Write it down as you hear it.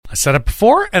I said it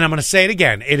before, and I'm going to say it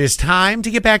again. It is time to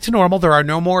get back to normal. There are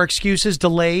no more excuses,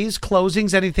 delays,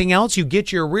 closings, anything else. You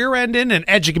get your rear end in and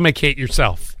educate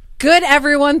yourself. Good,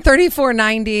 everyone.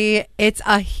 3490. It's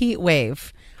a heat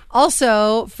wave.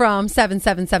 Also from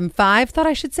 7775, thought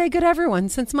I should say good, everyone,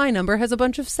 since my number has a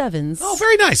bunch of sevens. Oh,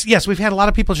 very nice. Yes, we've had a lot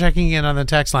of people checking in on the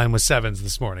text line with sevens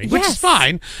this morning, which is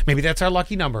fine. Maybe that's our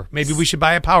lucky number. Maybe we should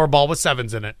buy a Powerball with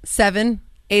sevens in it.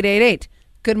 7888.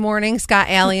 Good morning, Scott,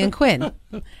 Allie, and Quinn.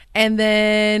 And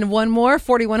then one more,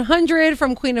 4100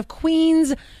 from Queen of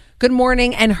Queens. Good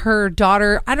morning. And her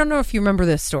daughter, I don't know if you remember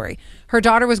this story. Her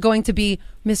daughter was going to be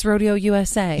Miss Rodeo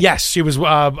USA. Yes, she was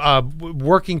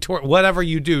working toward whatever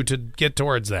you do to get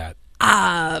towards that.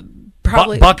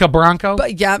 Probably Bucka Bronco.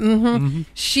 But yeah,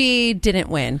 she didn't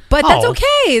win, but that's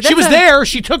okay. She was there.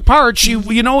 She took part. She,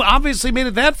 obviously made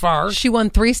it that far. She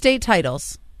won 3 state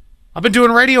titles. I've been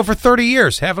doing radio for 30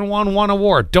 years. Haven't won one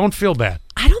award. Don't feel bad.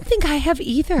 I don't think I have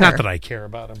either. Not that I care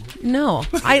about them. No,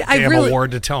 I have really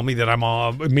award to tell me that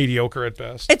I'm mediocre at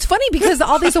best. It's funny because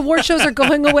all these award shows are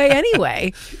going away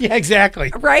anyway. Yeah,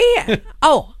 exactly. Right?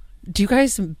 Oh, do you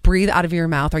guys breathe out of your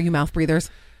mouth? Are you mouth breathers?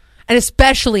 And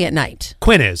especially at night.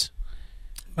 Quinn is.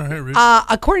 All right, Ruth.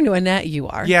 According to Annette, you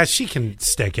are. Yeah, she can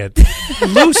stick it.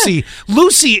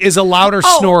 Lucy is a louder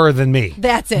snorer than me.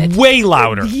 That's it. Way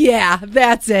louder. Yeah,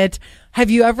 that's it. Have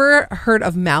you ever heard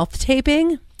of mouth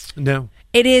taping? No.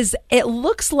 It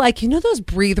looks like, those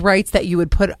breathe rights that you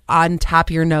would put on top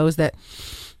of your nose that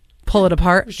pull it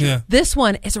apart? Yeah. This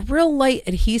one is a real light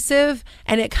adhesive,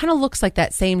 and it kind of looks like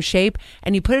that same shape,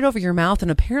 and you put it over your mouth,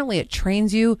 and apparently it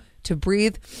trains you to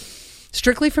breathe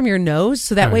strictly from your nose,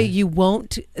 so that way you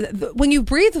won't... When you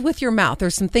breathe with your mouth,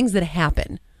 there's some things that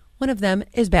happen. One of them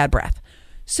is bad breath.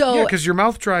 So Yeah, because your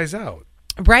mouth dries out.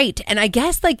 Right. And I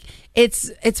guess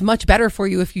it's much better for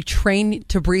you if you train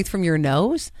to breathe from your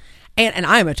nose. And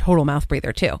I'm a total mouth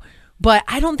breather too. But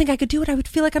I don't think I could do it. I would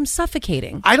feel like I'm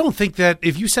suffocating. I don't think that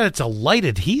if you said it's a light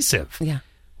adhesive. Yeah.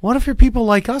 What if you're people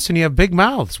like us and you have big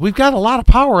mouths? We've got a lot of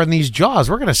power in these jaws.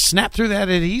 We're going to snap through that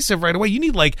adhesive right away. You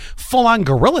need full on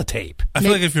Gorilla Tape. I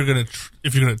feel like if you're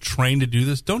gonna train to do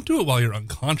this, don't do it while you're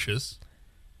unconscious.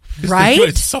 Right? You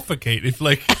might suffocate if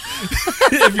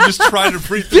if you just try to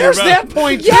breathe through There's your mouth. that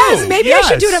point, Yes, too. maybe I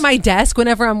should do it at my desk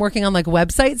whenever I'm working on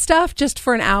website stuff, just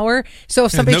for an hour. So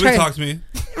if somebody Nobody talks to me.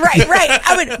 Right.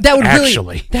 That would Actually,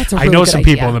 really. That's a really I know good some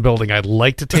idea. people in the building I'd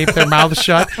like to tape their mouths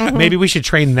shut. Maybe we should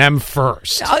train them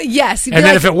first. Yes, And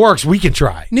then if it works, we can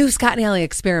try. new Scott and Allie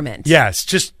experiment. Yes,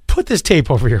 just put this tape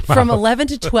over your mouth. From 11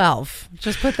 to 12.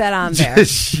 Just put that on there.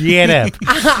 Just shut up.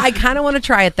 I kind of want to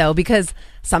try it, though, because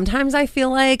sometimes I feel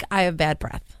like I have bad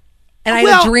breath. And I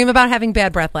had a dream about having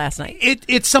bad breath last night.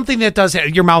 It's something that does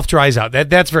your mouth dries out.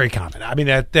 That's very common. I mean,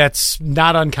 that's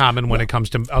not uncommon when it comes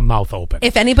to a mouth open.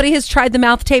 If anybody has tried the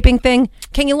mouth taping thing,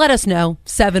 can you let us know?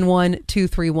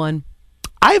 71231.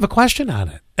 I have a question on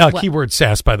it. Keyword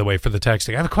sass, by the way, for the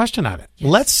texting. I have a question on it.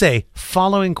 Yes. Let's say,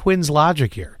 following Quinn's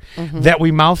logic here, that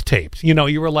we mouth taped.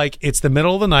 You were like, it's the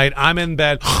middle of the night. I'm in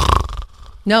bed.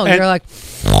 No, you're like...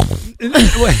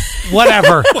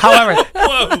 Whatever. However.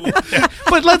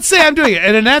 But let's say I'm doing it.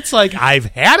 And Annette's like, I've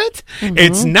had it.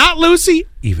 It's not Lucy,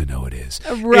 even though it is.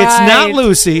 Right. It's not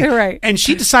Lucy. Right. And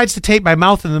she decides to tape my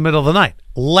mouth in the middle of the night.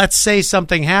 Let's say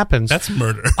something happens. That's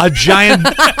murder. A giant...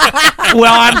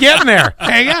 Well, I'm getting there.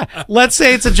 Hang on. Let's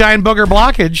say it's a giant booger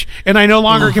blockage, and I no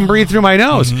longer can breathe through my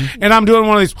nose. And I'm doing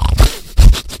one of these...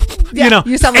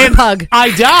 you sound like a pug.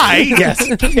 I die.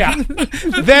 Yes. Yeah.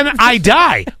 Then I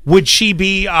die. Would she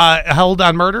be held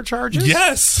on murder charges?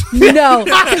 Yes. No.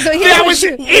 That was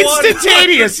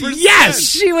instantaneous. 100%. Yes.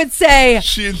 She would say...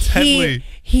 She intently...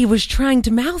 He was trying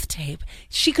to mouth tape.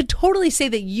 She could totally say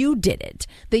that you did it,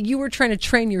 that you were trying to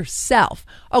train yourself.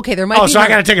 Okay, there might be... Oh, so I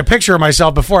got to take a picture of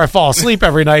myself before I fall asleep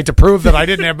every night to prove that I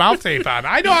didn't have mouth tape on.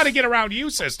 I know how to get around you,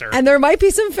 sister. And there might be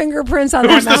some fingerprints on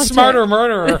Who's that mouth the smarter tape.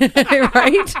 murderer?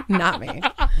 Right? Not me.